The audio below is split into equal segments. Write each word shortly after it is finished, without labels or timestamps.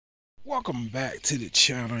Welcome back to the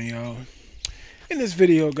channel, y'all. In this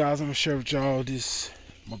video, guys, I'm gonna share with y'all this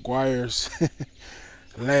meguiar's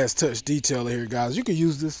last touch detailer here, guys. You can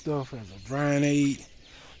use this stuff as a drying aid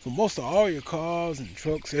for most of all your cars and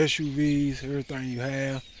trucks, SUVs, everything you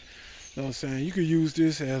have. You know what I'm saying? You can use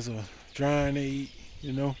this as a drying aid,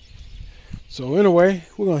 you know. So anyway,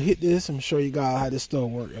 we're gonna hit this and show you guys how this stuff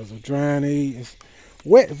works as a drying aid. It's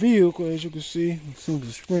wet vehicle, as you can see. Some of the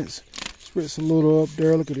spritz a little up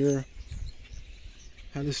there. Look at there.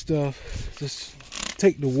 How this stuff just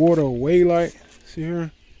take the water away, like, see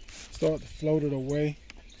here, start to float it away.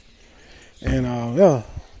 And yeah,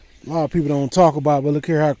 a lot of people don't talk about it, but look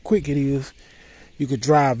here how quick it is. You could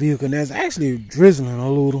dry a vehicle, and that's actually drizzling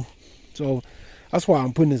a little. So that's why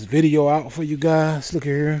I'm putting this video out for you guys. Look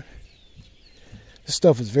here, this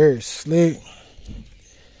stuff is very slick.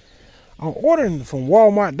 I'm ordering from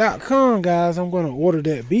Walmart.com, guys. I'm gonna order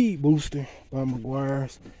that bead booster by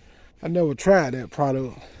meguiar's. I never tried that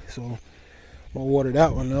product, so I'm gonna order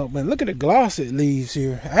that one up. Man, look at the gloss it leaves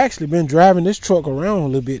here. I actually been driving this truck around a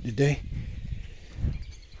little bit today.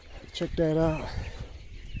 Check that out.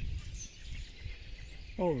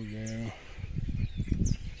 Oh yeah,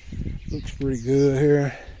 looks pretty good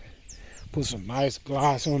here. Put some nice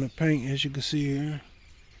gloss on the paint, as you can see here.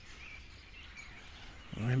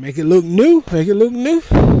 All right, make it look new. Make it look new.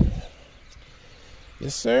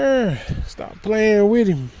 Yes, sir. Stop playing with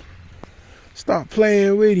him. Stop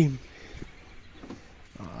playing with him.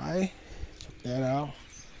 Alright, check that out.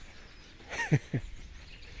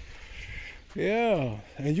 Yeah,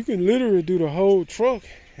 and you can literally do the whole truck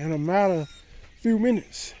in a matter of few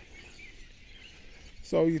minutes.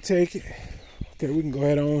 So you take it. Okay, we can go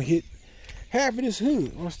ahead and hit half of this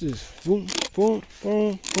hood. Watch this. Boom, boom,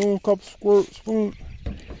 boom, boom, couple squirts, boom.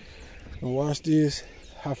 And watch this,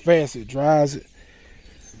 how fast it dries it.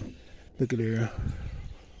 Look at there.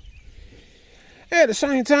 At the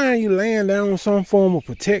same time, you're laying down some form of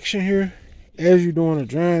protection here as you're doing a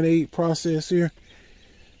drying aid process here.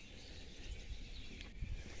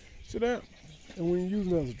 See that? And when you're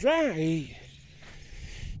using it as a drying aid,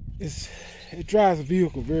 it dries the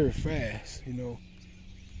vehicle very fast, you know.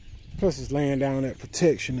 Plus it's laying down that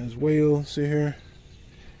protection as well. See here?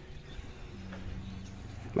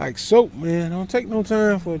 Like soap, man. Don't take no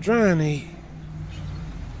time for a drying aid.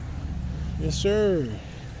 Yes, sir.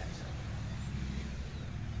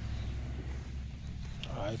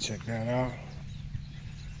 Check that out.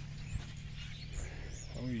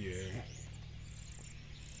 Oh yeah.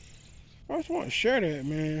 I just want to share that,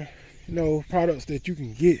 man. You know, products that you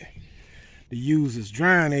can get to use as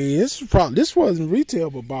drying aid. This wasn't retail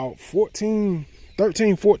but about 13,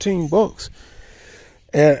 14 bucks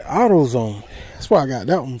at AutoZone. That's why I got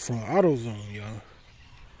that one from AutoZone, y'all.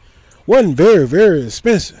 Wasn't very, very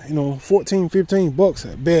expensive. You know, 14, 15 bucks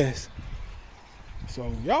at best.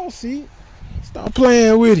 So y'all see it. Stop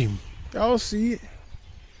playing with him. Y'all see it?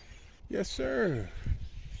 Yes, sir.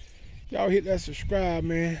 Y'all hit that subscribe,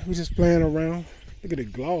 man. We just playing around. Look at the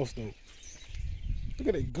gloss, though. Look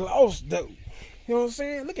at that gloss, though. You know what I'm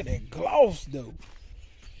saying? Look at that gloss, though.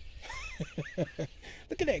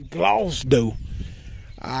 Look at that gloss, though.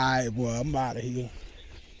 All right, boy. I'm out of here.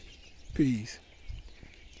 Peace.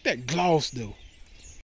 Look at that gloss, though.